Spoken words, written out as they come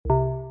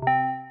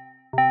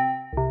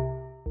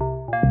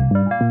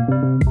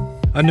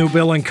A new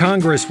bill in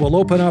Congress will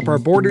open up our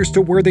borders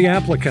to worthy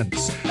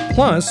applicants.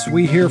 Plus,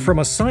 we hear from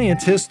a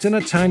scientist in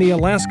a tiny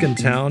Alaskan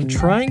town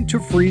trying to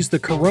freeze the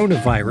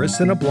coronavirus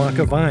in a block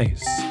of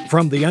ice.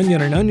 From The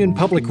Onion and Onion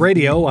Public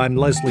Radio, I'm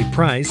Leslie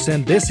Price,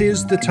 and this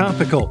is The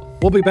Topical.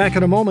 We'll be back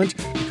in a moment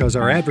because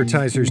our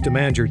advertisers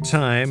demand your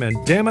time, and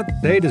damn it,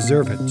 they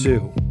deserve it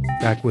too.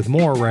 Back with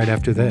more right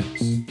after this.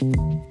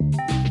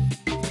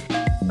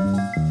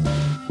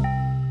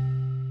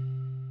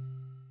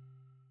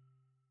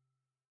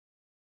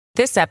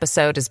 This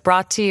episode is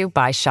brought to you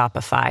by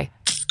Shopify.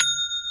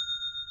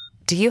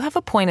 Do you have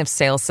a point of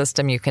sale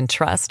system you can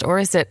trust, or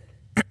is it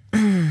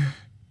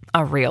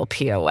a real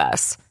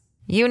POS?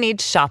 You need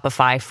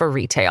Shopify for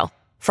retail.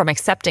 From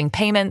accepting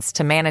payments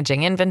to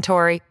managing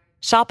inventory,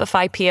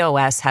 Shopify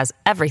POS has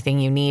everything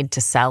you need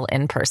to sell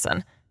in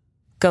person.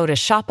 Go to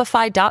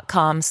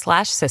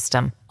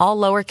shopify.com/system, all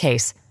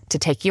lowercase, to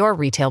take your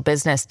retail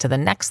business to the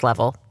next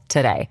level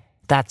today.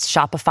 That's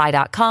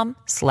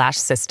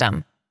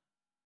shopify.com/system.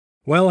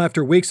 Well,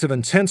 after weeks of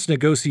intense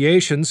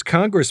negotiations,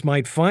 Congress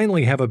might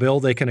finally have a bill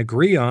they can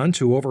agree on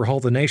to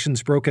overhaul the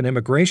nation's broken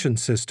immigration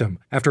system.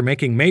 After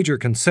making major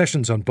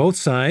concessions on both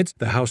sides,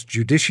 the House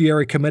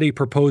Judiciary Committee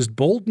proposed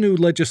bold new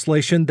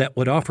legislation that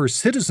would offer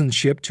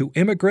citizenship to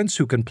immigrants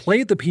who can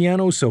play the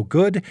piano so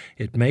good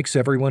it makes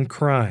everyone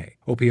cry.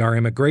 OPR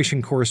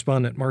immigration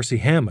correspondent Marcy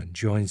Hammond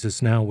joins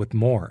us now with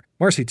more.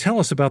 Marcy, tell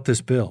us about this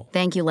bill.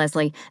 Thank you,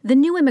 Leslie. The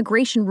new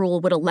immigration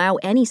rule would allow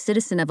any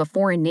citizen of a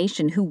foreign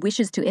nation who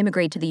wishes to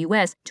immigrate to the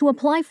U.S. to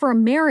apply for a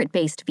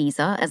merit-based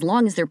visa as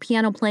long as their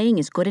piano playing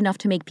is good enough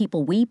to make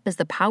people weep as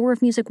the power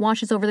of music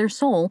washes over their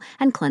soul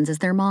and cleanses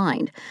their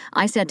mind.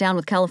 I sat down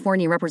with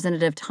California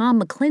Representative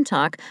Tom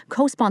McClintock,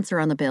 co-sponsor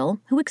on the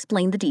bill, who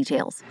explained the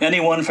details.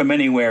 Anyone from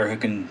anywhere who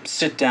can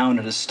sit down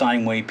at a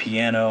Steinway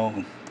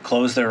piano,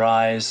 close their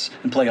eyes,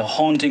 and play a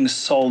haunting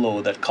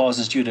solo that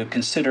causes you to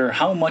consider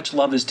how much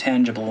love is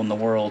tangible in the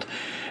world,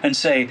 and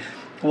say,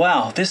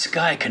 wow, this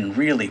guy can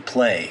really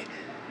play,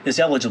 is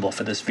eligible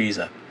for this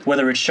visa.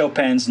 Whether it's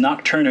Chopin's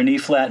Nocturne in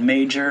E-flat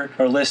major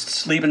or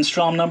Liszt's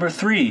Lebenstraum No.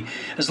 3,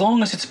 as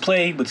long as it's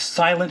played with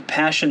silent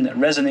passion that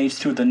resonates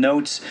through the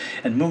notes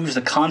and moves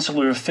the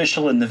consular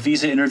official in the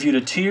visa interview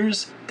to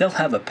tears, they'll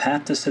have a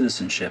path to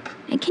citizenship.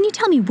 And can you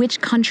tell me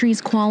which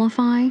countries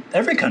qualify?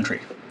 Every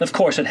country. Of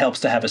course, it helps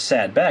to have a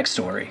sad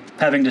backstory.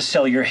 Having to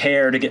sell your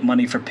hair to get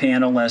money for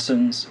piano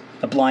lessons,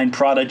 a blind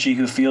prodigy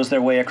who feels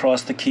their way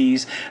across the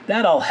keys.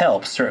 That all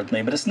helps,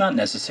 certainly, but it's not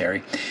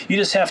necessary. You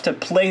just have to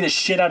play the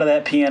shit out of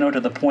that piano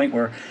to the point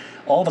where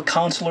all the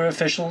consular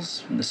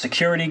officials and the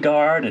security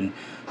guard and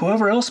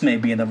whoever else may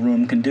be in the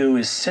room can do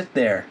is sit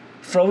there,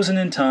 frozen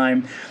in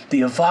time,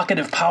 the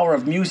evocative power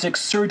of music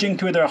surging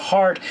through their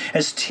heart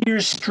as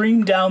tears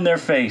stream down their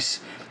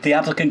face. The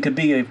applicant could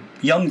be a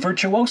young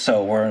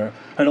virtuoso or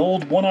an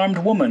old one-armed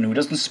woman who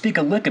doesn't speak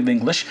a lick of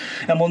English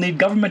and will need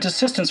government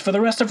assistance for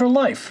the rest of her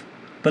life.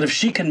 But if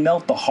she can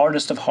melt the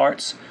hardest of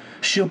hearts,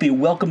 she'll be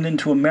welcomed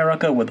into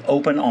America with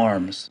open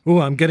arms. Ooh,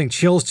 I'm getting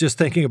chills just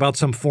thinking about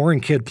some foreign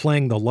kid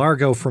playing the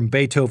Largo from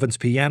Beethoven's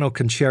Piano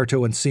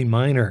Concerto in C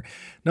minor.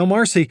 Now,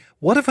 Marcy,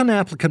 what if an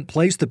applicant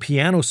plays the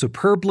piano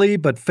superbly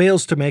but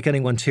fails to make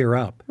anyone tear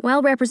up?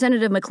 Well,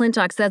 Representative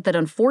McClintock said that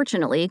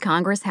unfortunately,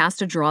 Congress has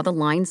to draw the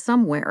line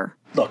somewhere.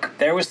 Look,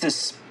 there was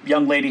this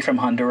young lady from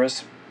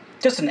Honduras,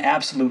 just an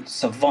absolute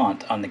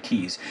savant on the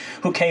keys,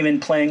 who came in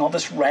playing all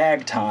this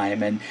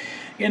ragtime and,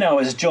 you know,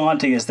 as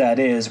jaunty as that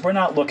is, we're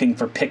not looking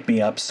for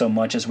pick-me-ups so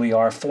much as we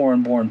are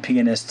foreign-born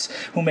pianists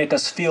who make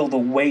us feel the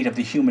weight of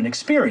the human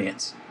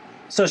experience.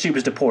 So she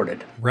was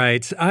deported.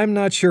 Right. I'm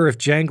not sure if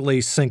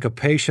jangly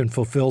syncopation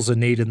fulfills a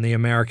need in the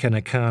American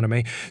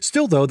economy.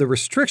 Still, though, the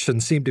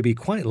restrictions seem to be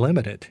quite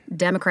limited.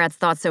 Democrats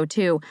thought so,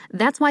 too.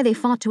 That's why they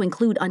fought to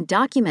include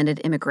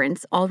undocumented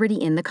immigrants already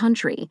in the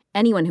country.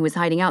 Anyone who is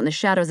hiding out in the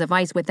shadows of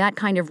ICE with that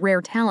kind of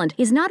rare talent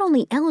is not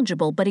only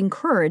eligible, but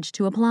encouraged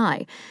to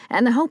apply.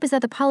 And the hope is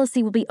that the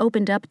policy will be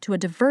opened up to a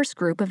diverse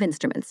group of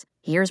instruments.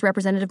 Here's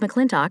Representative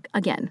McClintock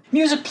again.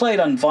 Music played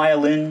on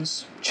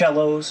violins,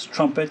 cellos,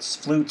 trumpets,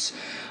 flutes,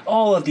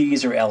 all of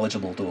these are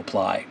eligible to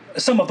apply.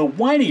 Some of the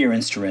whinier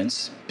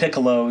instruments,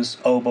 piccolos,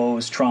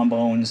 oboes,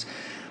 trombones,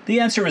 the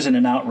answer isn't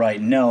an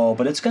outright no,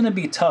 but it's going to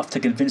be tough to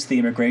convince the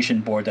immigration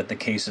board that the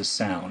case is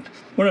sound.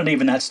 We're not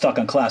even that stuck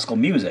on classical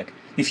music.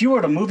 If you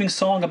wrote a moving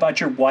song about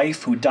your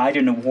wife who died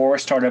in a war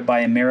started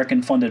by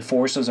American-funded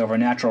forces over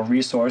natural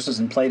resources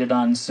and played it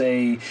on,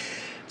 say,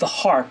 the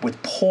harp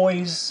with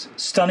poise,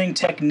 stunning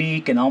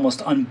technique, and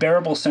almost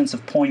unbearable sense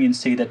of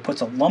poignancy that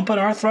puts a lump in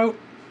our throat,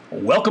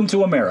 welcome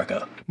to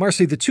America.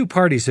 Marcy, the two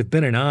parties have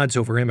been at odds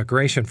over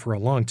immigration for a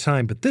long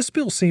time, but this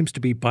bill seems to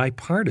be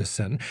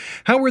bipartisan.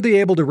 How were they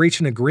able to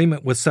reach an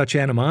agreement with such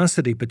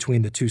animosity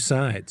between the two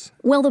sides?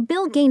 Well, the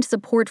bill gained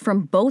support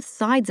from both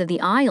sides of the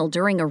aisle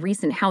during a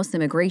recent House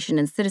Immigration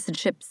and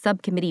Citizenship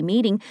Subcommittee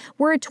meeting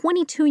where a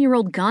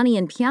 22-year-old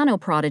Ghanaian piano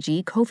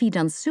prodigy, Kofi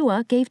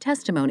Dansua, gave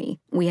testimony.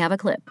 We have a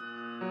clip.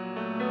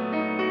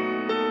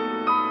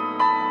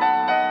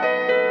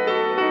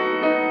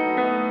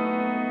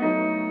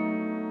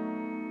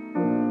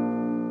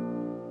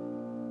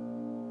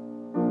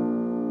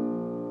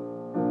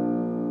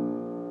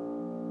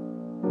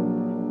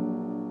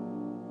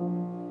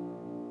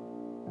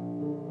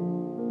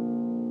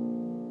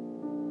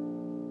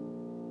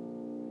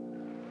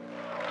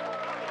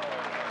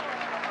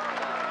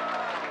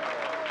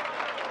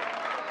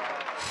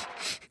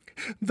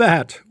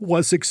 That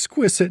was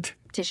exquisite.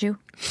 Tissue?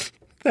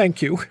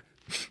 Thank you.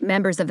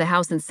 Members of the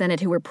House and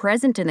Senate who were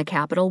present in the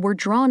Capitol were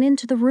drawn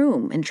into the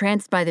room,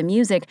 entranced by the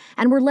music,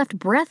 and were left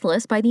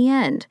breathless by the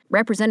end.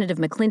 Representative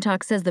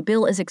McClintock says the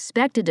bill is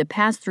expected to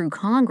pass through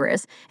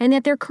Congress and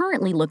that they're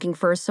currently looking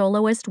for a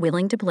soloist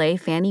willing to play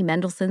Fanny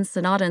Mendelssohn's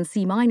Sonata in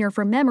C minor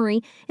from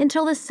memory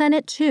until the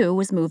Senate, too,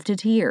 was moved to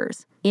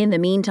tears. In the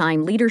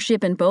meantime,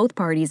 leadership in both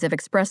parties have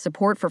expressed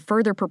support for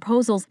further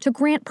proposals to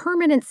grant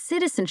permanent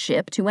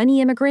citizenship to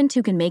any immigrant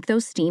who can make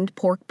those steamed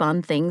pork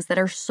bun things that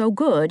are so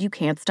good you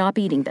can't stop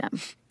eating them.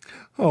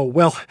 Oh,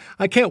 well,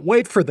 I can't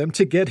wait for them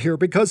to get here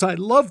because I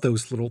love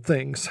those little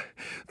things.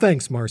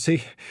 Thanks,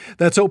 Marcy.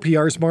 That's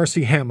OPR's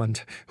Marcy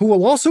Hammond, who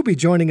will also be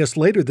joining us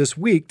later this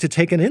week to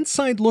take an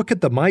inside look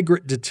at the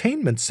migrant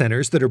detainment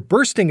centers that are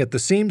bursting at the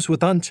seams with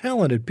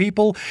untalented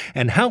people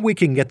and how we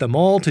can get them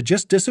all to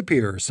just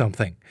disappear or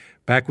something.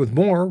 Back with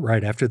more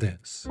right after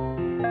this.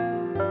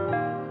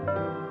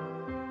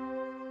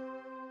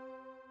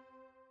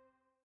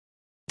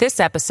 This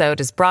episode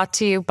is brought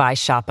to you by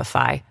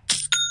Shopify.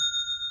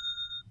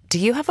 Do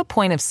you have a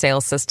point of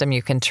sale system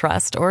you can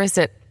trust, or is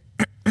it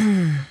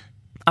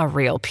a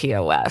real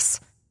POS?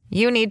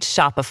 You need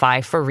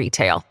Shopify for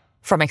retail.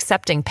 From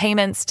accepting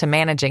payments to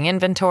managing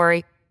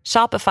inventory,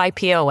 Shopify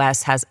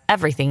POS has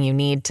everything you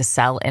need to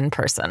sell in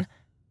person.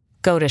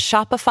 Go to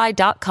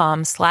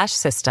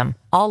shopify.com/system,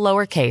 all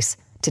lowercase,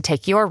 to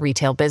take your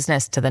retail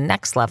business to the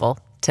next level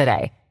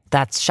today.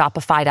 That's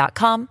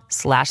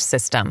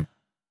shopify.com/system.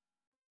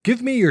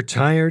 Give me your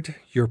tired,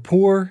 your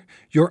poor,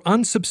 your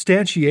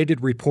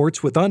unsubstantiated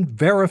reports with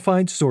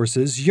unverified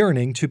sources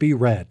yearning to be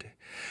read.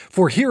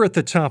 For here at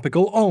The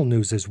Topical, all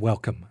news is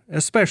welcome,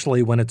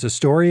 especially when it's a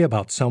story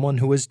about someone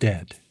who is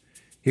dead.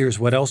 Here's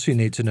what else you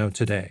need to know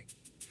today.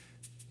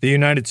 The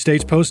United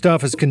States Post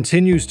Office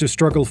continues to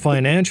struggle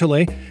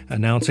financially,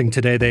 announcing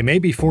today they may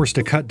be forced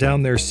to cut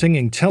down their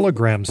singing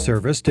telegram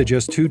service to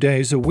just 2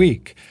 days a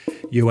week.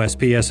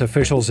 USPS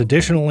officials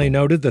additionally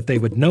noted that they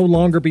would no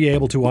longer be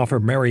able to offer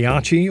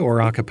mariachi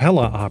or a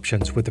cappella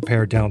options with the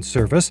pared-down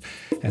service,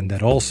 and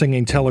that all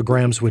singing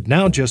telegrams would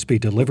now just be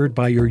delivered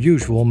by your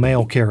usual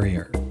mail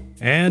carrier.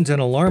 And an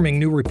alarming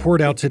new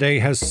report out today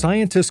has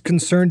scientists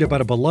concerned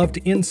about a beloved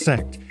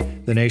insect.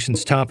 The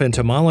nation's top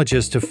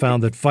entomologists have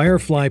found that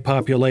firefly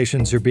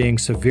populations are being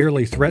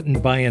severely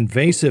threatened by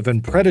invasive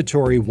and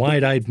predatory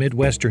wide-eyed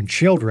Midwestern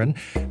children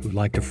who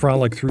like to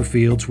frolic through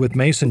fields with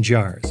mason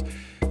jars.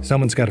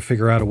 Someone's got to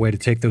figure out a way to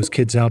take those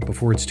kids out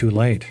before it's too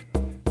late.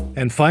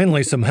 And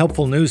finally, some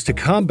helpful news to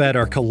combat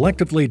our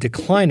collectively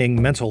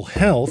declining mental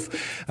health.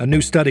 A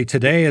new study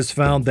today has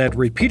found that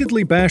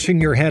repeatedly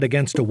bashing your head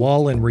against a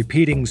wall and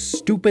repeating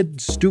stupid,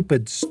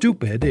 stupid,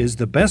 stupid is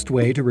the best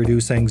way to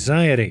reduce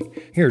anxiety.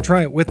 Here,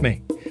 try it with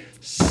me.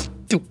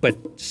 Stupid,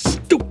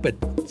 stupid,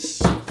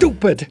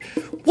 stupid.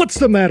 What's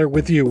the matter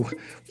with you?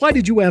 Why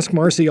did you ask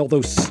Marcy all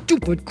those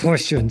stupid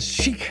questions?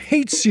 She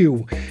hates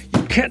you.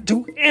 You can't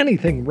do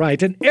anything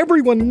right, and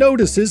everyone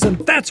notices, and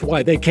that's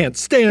why they can't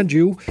stand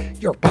you.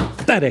 You're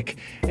pathetic,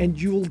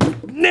 and you'll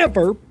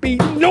never be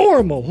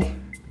normal.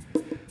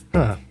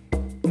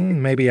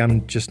 Maybe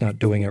I'm just not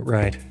doing it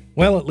right.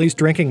 Well, at least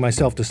drinking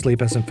myself to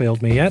sleep hasn't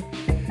failed me yet.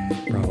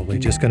 Probably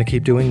just going to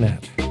keep doing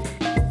that.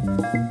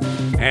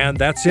 And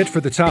that's it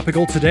for The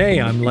Topical today.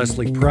 I'm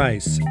Leslie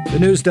Price. The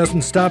news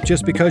doesn't stop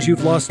just because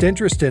you've lost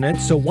interest in it,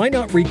 so why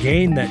not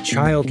regain that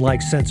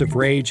childlike sense of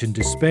rage and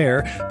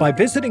despair by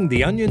visiting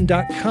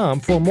theonion.com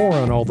for more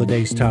on all the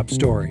day's top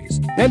stories.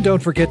 And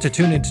don't forget to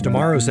tune into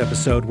tomorrow's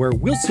episode where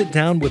we'll sit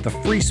down with a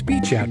free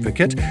speech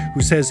advocate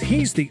who says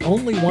he's the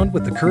only one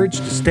with the courage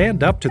to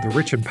stand up to the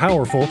rich and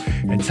powerful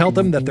and tell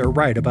them that they're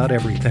right about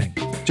everything.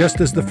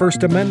 Just as the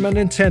First Amendment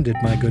intended,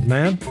 my good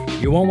man.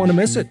 You won't want to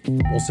miss it.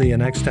 We'll see you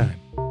next time.